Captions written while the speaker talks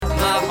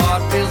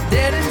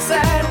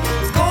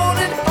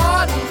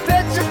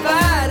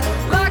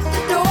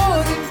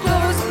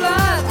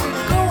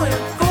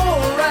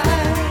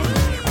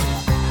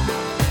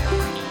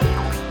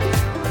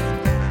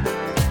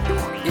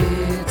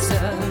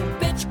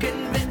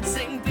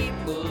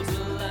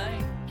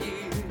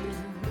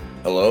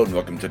Hello and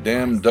welcome to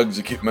Damn Doug's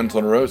Acute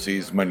Mental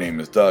Neuroses. My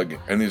name is Doug,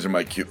 and these are my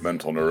acute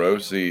mental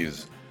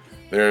neuroses.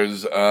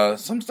 There's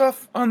some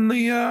stuff on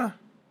the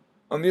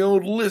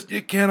old list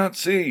you cannot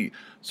see,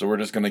 so we're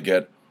just gonna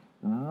get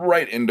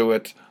right into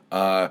it.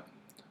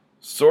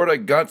 Sorta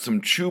got some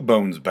chew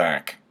bones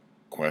back?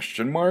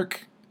 Question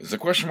mark? Is a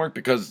question mark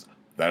because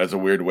that is a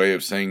weird way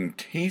of saying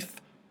teeth?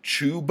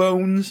 Chew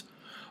bones?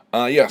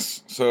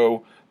 Yes.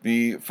 So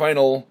the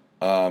final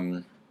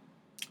kind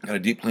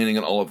of deep cleaning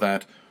and all of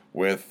that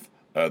with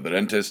the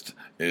dentist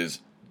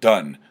is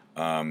done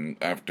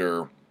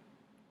after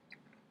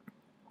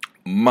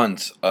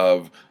months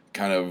of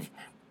kind of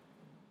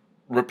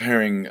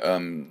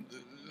repairing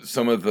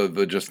some of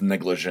the just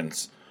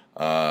negligence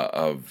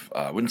of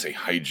I wouldn't say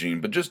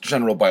hygiene, but just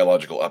general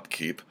biological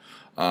upkeep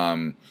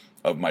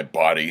of my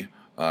body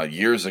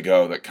years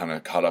ago that kind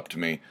of caught up to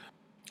me.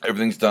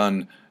 Everything's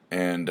done,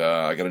 and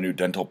I got a new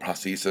dental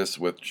prosthesis,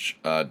 which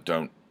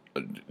don't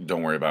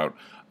worry about.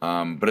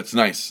 But it's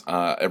nice.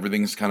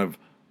 Everything's kind of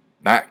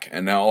back,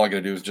 and now all I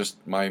gotta do is just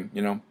my,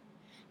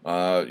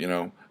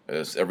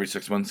 is every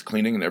 6 months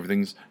cleaning, and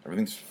everything's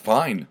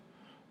fine.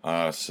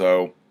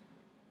 So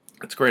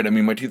it's great. I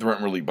mean, my teeth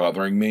weren't really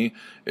bothering me.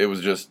 It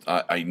was just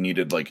I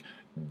needed like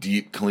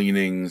deep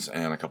cleanings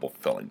and a couple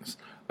fillings.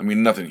 I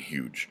mean, nothing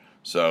huge.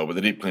 So, but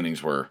the deep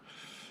cleanings were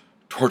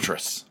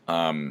torturous.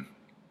 And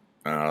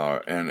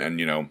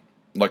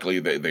luckily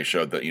they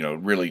showed that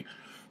really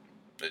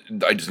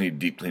I just need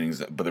deep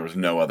cleanings, but there was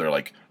no other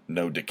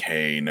no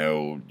decay,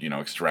 no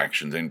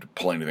extractions, didn't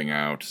pull anything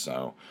out.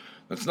 So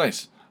that's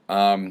nice.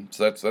 So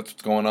that's what's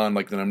going on.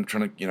 Then I'm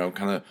trying to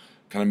kind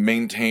of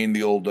maintain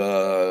the old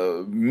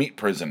meat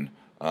prison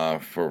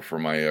for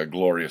my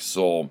glorious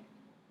soul.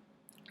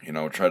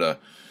 Try to.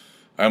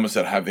 I almost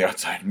said have the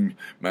outside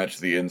match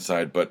the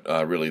inside, but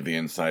really the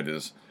inside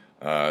is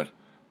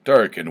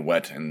dark and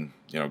wet and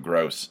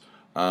gross,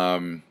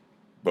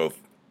 both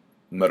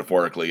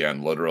metaphorically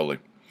and literally.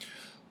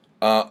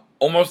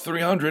 Almost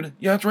 300.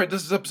 Yeah, that's right.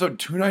 This is episode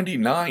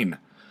 299.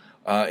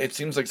 It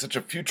seems like such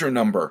a future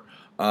number.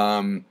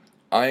 I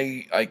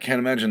can't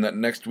imagine that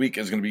next week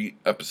is going to be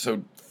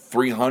episode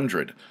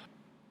 300.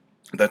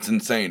 That's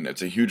insane.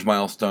 It's a huge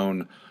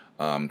milestone.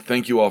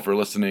 Thank you all for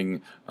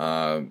listening.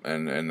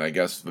 And I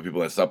guess the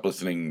people that stopped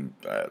listening,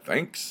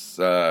 thanks.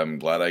 I'm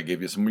glad I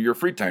gave you some of your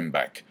free time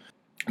back.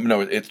 No,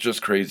 it's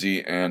just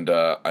crazy, and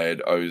I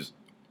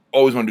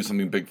always want to do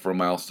something big for a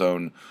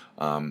milestone.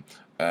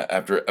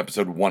 After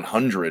episode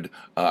 100,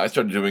 I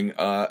started doing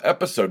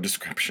episode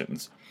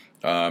descriptions,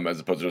 as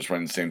opposed to just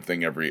running the same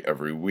thing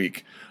every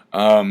week.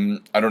 I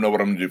don't know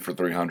what I'm going to do for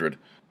 300.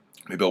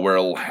 Maybe I'll wear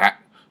a little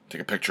hat,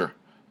 take a picture,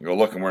 and go,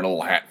 look, I'm wearing a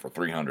little hat for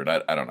 300.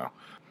 I don't know.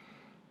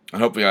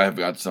 And hopefully I have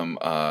got some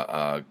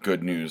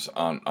good news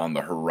on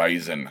the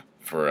horizon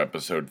for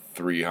episode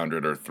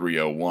 300 or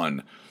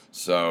 301.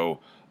 So,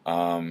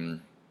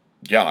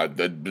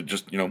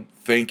 just,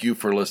 thank you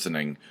for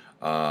listening.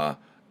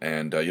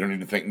 And you don't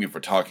need to thank me for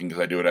talking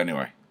because I do it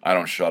anyway. I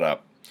don't shut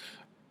up.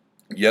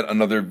 Yet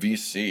another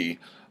VC.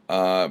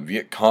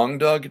 Viet Cong,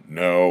 Doug?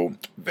 No.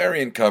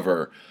 Variant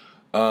cover.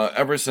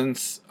 Ever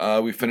since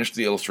we finished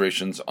the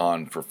illustrations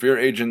on For Fear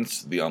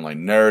Agents, the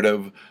online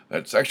narrative,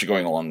 that's actually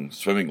going along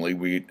swimmingly.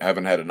 We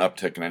haven't had an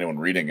uptick in anyone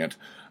reading it.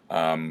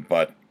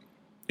 But,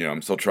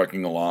 I'm still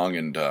trucking along,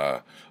 and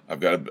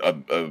I've got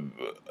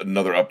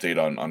another update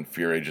on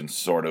Fear Agents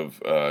sort of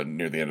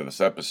near the end of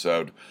this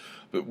episode.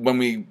 But when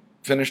we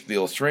finished the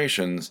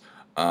illustrations,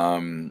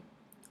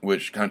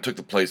 which kind of took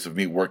the place of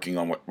me working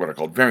on what are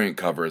called variant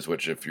covers,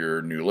 which if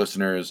you're new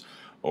listeners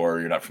or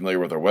you're not familiar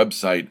with our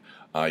website,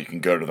 you can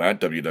go to that,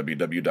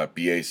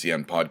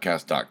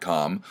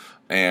 www.bacnpodcast.com,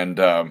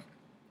 and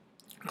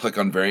click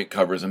on variant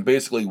covers. And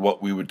basically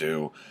what we would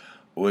do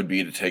would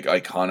be to take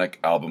iconic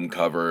album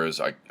covers,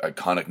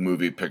 iconic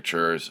movie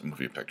posters,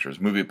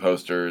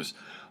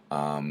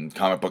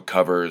 comic book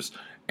covers,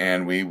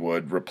 and we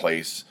would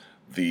replace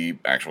the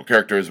actual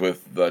characters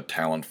with the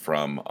talent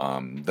from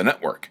the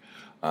network.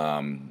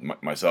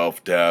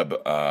 Myself, Deb,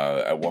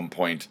 at one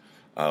point,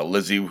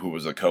 Lizzie, who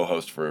was a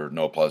co-host for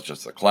No Applause,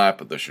 Just a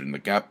Clap, the Shooting the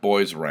Gap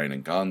Boys, Ryan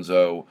and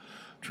Gonzo. I'm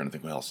trying to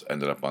think what else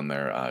ended up on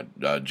there.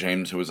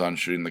 James, who was on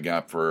Shooting the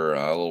Gap for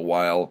a little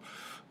while.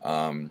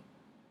 And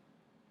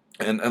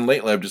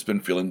lately I've just been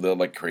feeling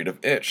the creative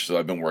itch, so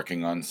I've been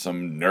working on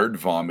some Nerd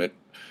Vomit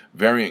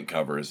variant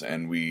covers,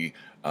 and we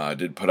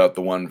did put out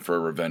the one for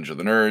Revenge of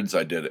the Nerds.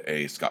 I did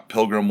a Scott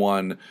Pilgrim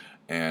one,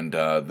 and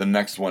the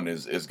next one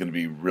is going to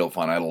be real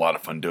fun. I had a lot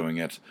of fun doing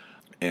it,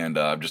 and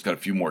I've just got a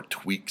few more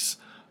tweaks.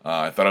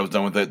 I thought I was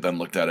done with it, then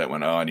looked at it,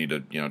 went, I need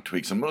to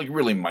tweak some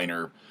really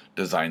minor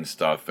design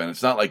stuff, and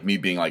it's not like me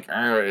being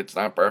it's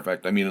not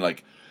perfect. I mean,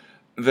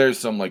 there's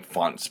some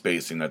font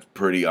spacing that's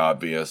pretty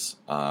obvious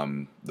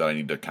that I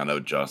need to kind of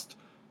adjust.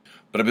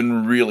 But I've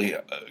been really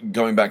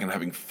going back and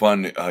having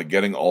fun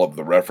getting all of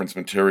the reference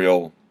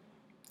material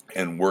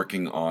and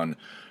working on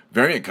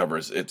variant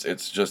covers.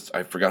 It's just,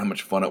 I forgot how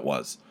much fun it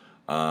was.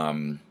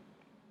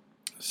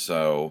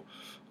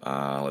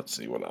 Let's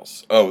see what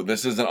else. Oh,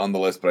 this isn't on the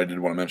list, but I did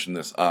want to mention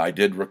this. I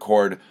did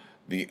record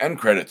the end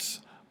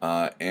credits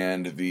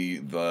and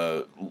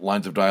the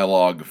lines of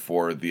dialogue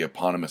for the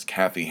eponymous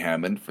Kathy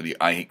Hammond for the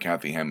I Hate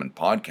Kathy Hammond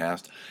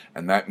podcast.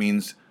 And that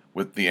means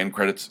with the end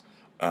credits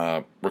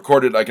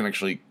recorded, I can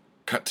actually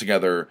cut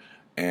together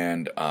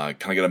and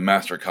kind of get a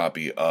master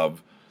copy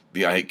of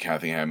the I Hate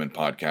Kathy Hammond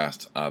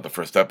podcast, the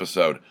first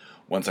episode.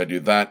 Once I do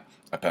that,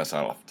 I pass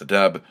that off to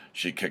Deb.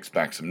 She kicks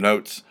back some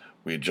notes.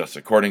 We adjust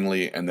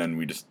accordingly, and then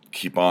we just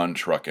keep on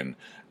trucking.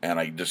 And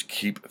I just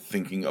keep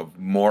thinking of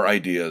more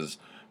ideas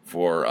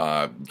for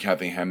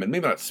Kathy Hammond.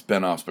 Maybe not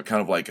spin-offs, but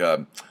kind of like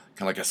a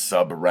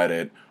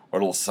subreddit or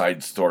little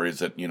side stories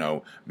that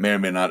may or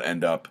may not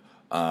end up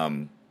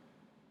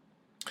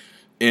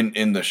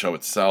in the show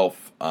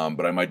itself.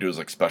 But I might do as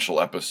like special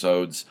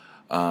episodes.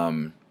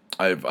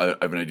 I have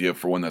an idea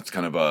for one that's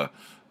kind of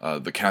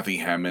the Kathy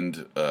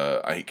Hammond,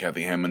 I Hate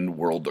Kathy Hammond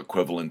world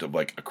equivalent of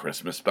like a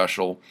Christmas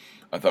special.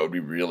 I thought would be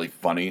really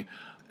funny.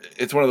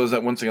 It's one of those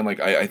that once again, like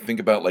I think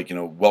about like,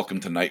 Welcome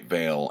to Night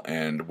Vale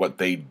and what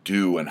they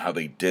do and how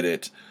they did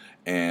it.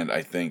 And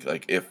I think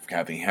like if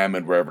Kathy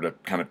Hammond were ever to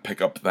kind of pick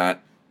up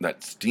that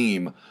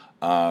steam,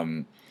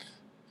 I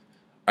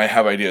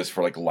have ideas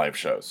for like live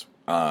shows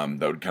that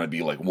would kind of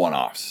be like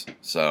one-offs.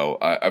 So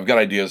I've got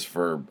ideas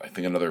for, I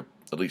think, another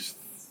at least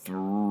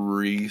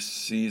 3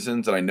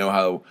 seasons, and I know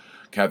how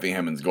Kathy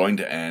Hammond's going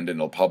to end, and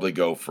it'll probably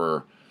go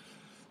for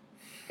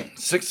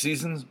 6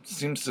 seasons.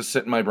 Seems to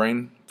sit in my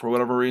brain for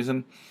whatever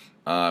reason.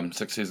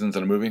 6 seasons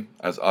in a movie,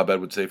 as Abed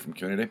would say from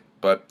Community,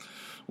 but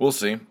we'll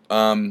see.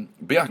 But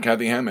yeah,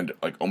 Kathy Hammond,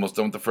 like almost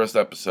done with the first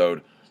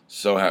episode.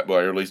 So happy,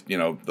 or at least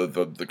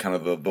the kind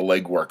of the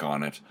legwork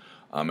on it.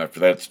 After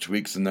that, it's 2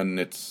 weeks, and then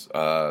it's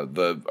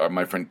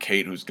my friend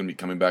Kate, who's going to be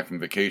coming back from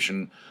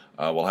vacation.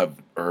 We'll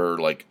have her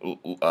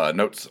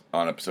notes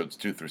on episodes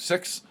 2 through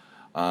 6,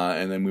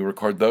 and then we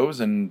record those,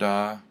 and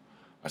I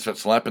start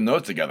slapping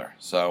those together.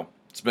 So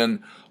it's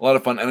been a lot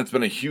of fun, and it's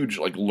been a huge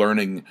not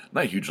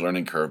a huge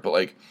learning curve,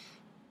 but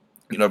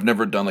I've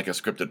never done like a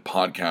scripted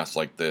podcast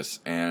like this,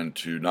 and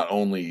to not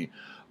only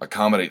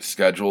accommodate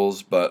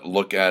schedules, but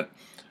look at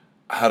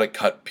how to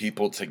cut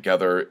people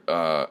together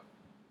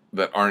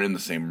that aren't in the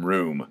same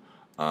room,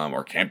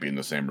 or can't be in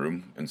the same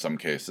room in some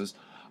cases.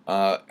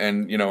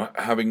 And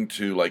having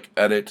to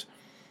edit,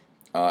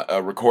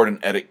 record and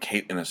edit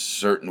Kate in a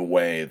certain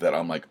way that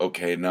I'm like,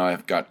 okay, now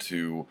I've got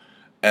to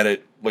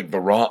edit the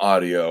raw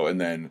audio and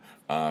then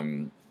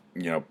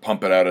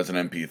pump it out as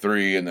an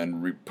MP3 and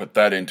then put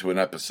that into an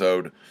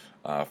episode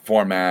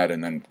format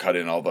and then cut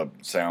in all the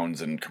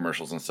sounds and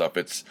commercials and stuff.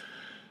 It's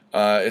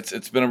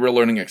been a real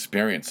learning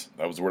experience.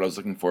 That was the word I was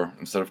looking for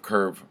instead of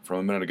curve from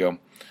a minute ago.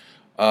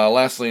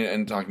 Lastly,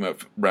 and talking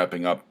about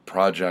wrapping up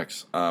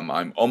projects,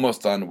 I'm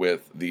almost done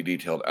with the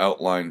detailed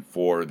outline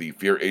for the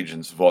Fear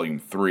Agents Volume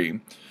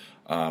 3.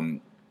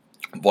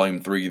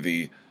 Volume 3,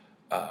 the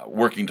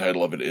working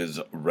title of it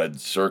is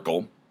Red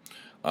Circle,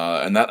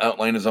 and that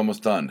outline is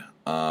almost done.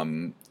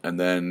 And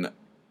then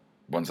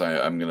once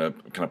I'm going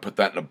to kind of put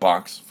that in a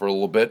box for a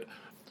little bit,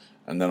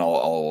 and then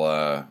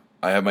I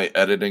have my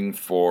editing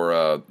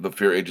for the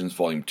Fear Agents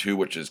Volume 2,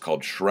 which is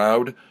called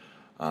Shroud.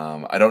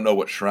 I don't know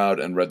what Shroud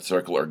and Red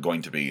Circle are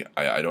going to be.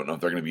 I don't know if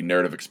they're going to be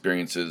narrative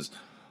experiences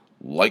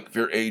like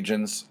Fear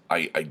Agents.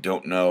 I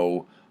don't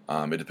know.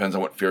 It depends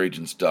on what Fear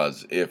Agents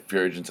does. If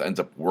Fear Agents ends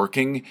up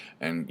working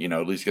and,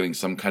 at least getting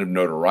some kind of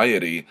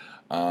notoriety,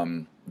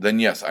 then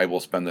yes, I will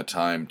spend the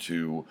time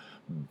to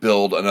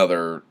build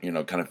another,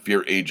 kind of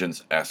Fear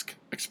Agents-esque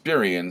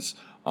experience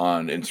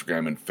on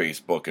Instagram and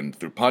Facebook and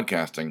through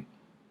podcasting.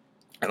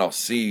 And I'll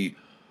see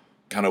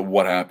kind of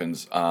what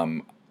happens.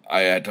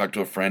 I had talked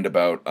to a friend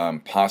about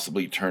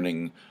possibly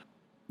turning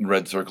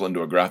Red Circle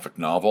into a graphic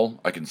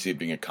novel. I can see it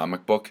being a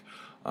comic book.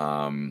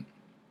 But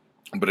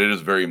it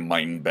is very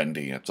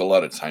mind-bending. It's a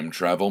lot of time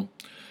travel,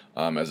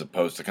 as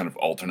opposed to kind of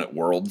alternate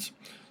worlds.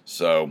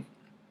 So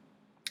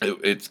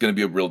it's going to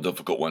be a real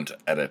difficult one to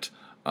edit,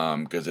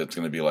 because it's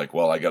going to be I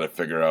got to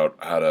figure out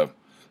how to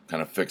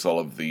kind of fix all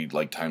of the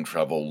time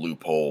travel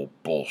loophole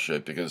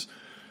bullshit, because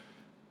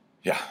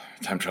yeah,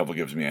 time travel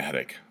gives me a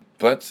headache.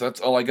 But that's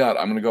all I got.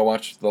 I'm going to go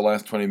watch the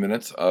last 20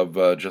 minutes of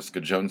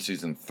Jessica Jones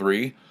Season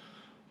 3.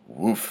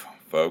 Woof,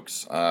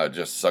 folks.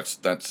 Just sucks.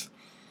 That's,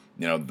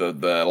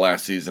 the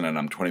last season, and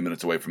I'm 20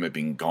 minutes away from it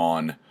being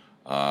gone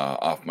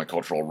off my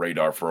cultural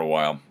radar for a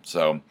while.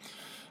 So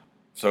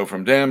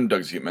from Damn,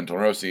 Doug's Acute Mental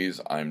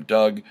Neuroses, I'm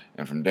Doug.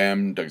 And from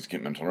Damn, Doug's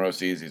Acute Mental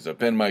Neuroses, he's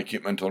up in my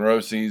Acute Mental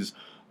Neuroses.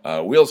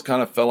 Wheels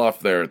kind of fell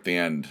off there at the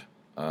end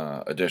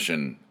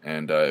edition,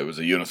 and it was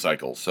a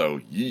unicycle. So,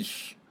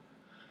 yeesh.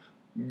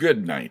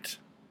 Good night,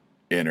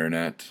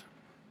 Internet.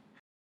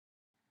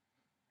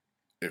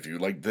 If you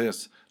like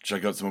this,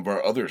 check out some of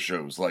our other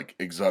shows like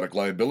Exotic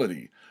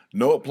Liability,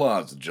 No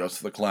Applause,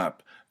 Just the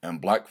Clap, and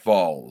Black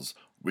Falls.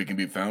 We can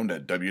be found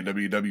at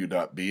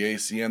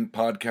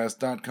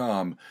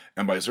www.bacnpodcast.com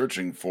and by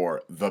searching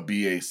for The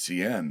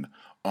BACN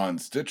on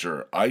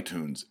Stitcher,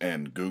 iTunes,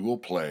 and Google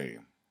Play.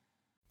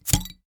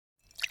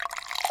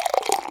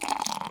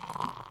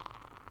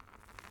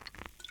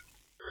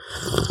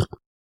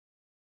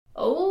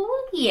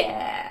 Oh,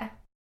 yeah.